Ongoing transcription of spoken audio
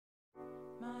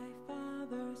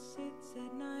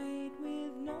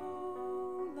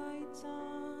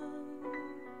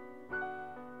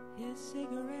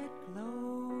cigarette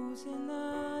glows in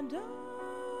the dark.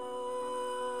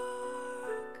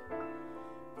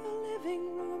 The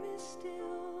living room is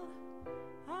still.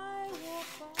 I walk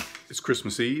by. It's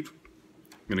Christmas Eve.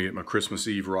 I'm gonna get my Christmas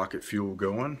Eve rocket fuel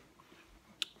going,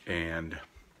 and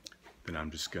then I'm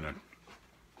just gonna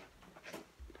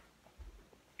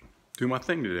do my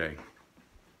thing today.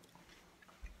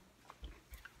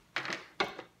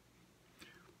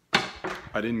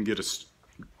 I didn't get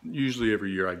usually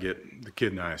every year I get the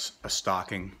kid and I a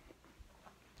stocking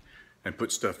and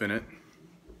put stuff in it.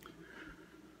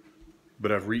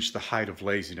 But I've reached the height of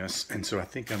laziness, and so I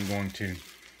think I'm going to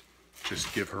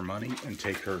just give her money and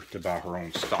take her to buy her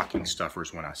own stocking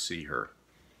stuffers when I see her.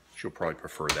 She'll probably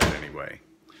prefer that anyway.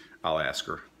 I'll ask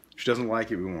her. If she doesn't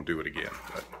like it, we won't do it again,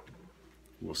 but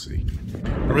we'll see.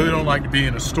 I really don't like to be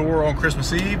in a store on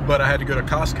Christmas Eve, but I had to go to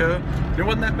Costco, and it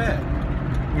wasn't that bad.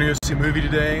 I'm gonna go see a movie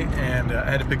today, and I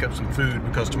had to pick up some food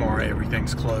because tomorrow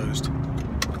everything's closed.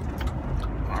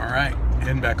 All right,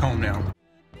 heading back home now.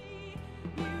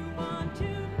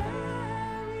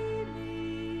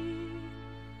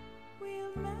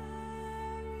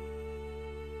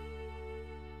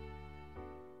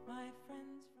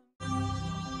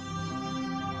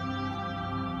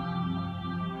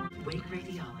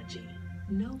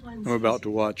 I'm about to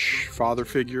watch Father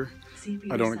Figure.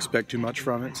 I don't expect too much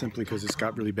from it simply because it's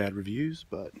got really bad reviews,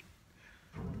 but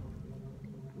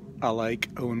I like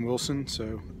Owen Wilson,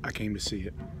 so I came to see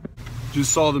it.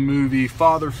 Just saw the movie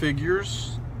Father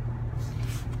Figures,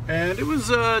 and it was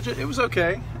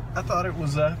okay. I thought it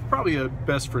was probably a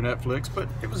best for Netflix, but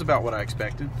it was about what I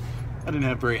expected. I didn't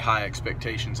have very high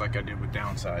expectations like I did with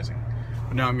Downsizing.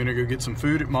 But now I'm gonna go get some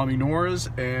food at Mommy Nora's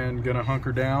and gonna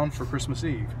hunker down for Christmas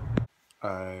Eve.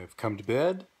 I've come to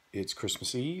bed. It's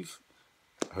Christmas Eve.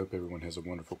 I hope everyone has a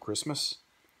wonderful Christmas.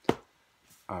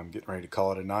 I'm getting ready to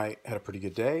call it a night. Had a pretty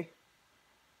good day.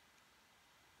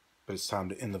 But it's time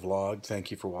to end the vlog. Thank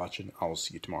you for watching. I will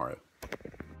see you tomorrow.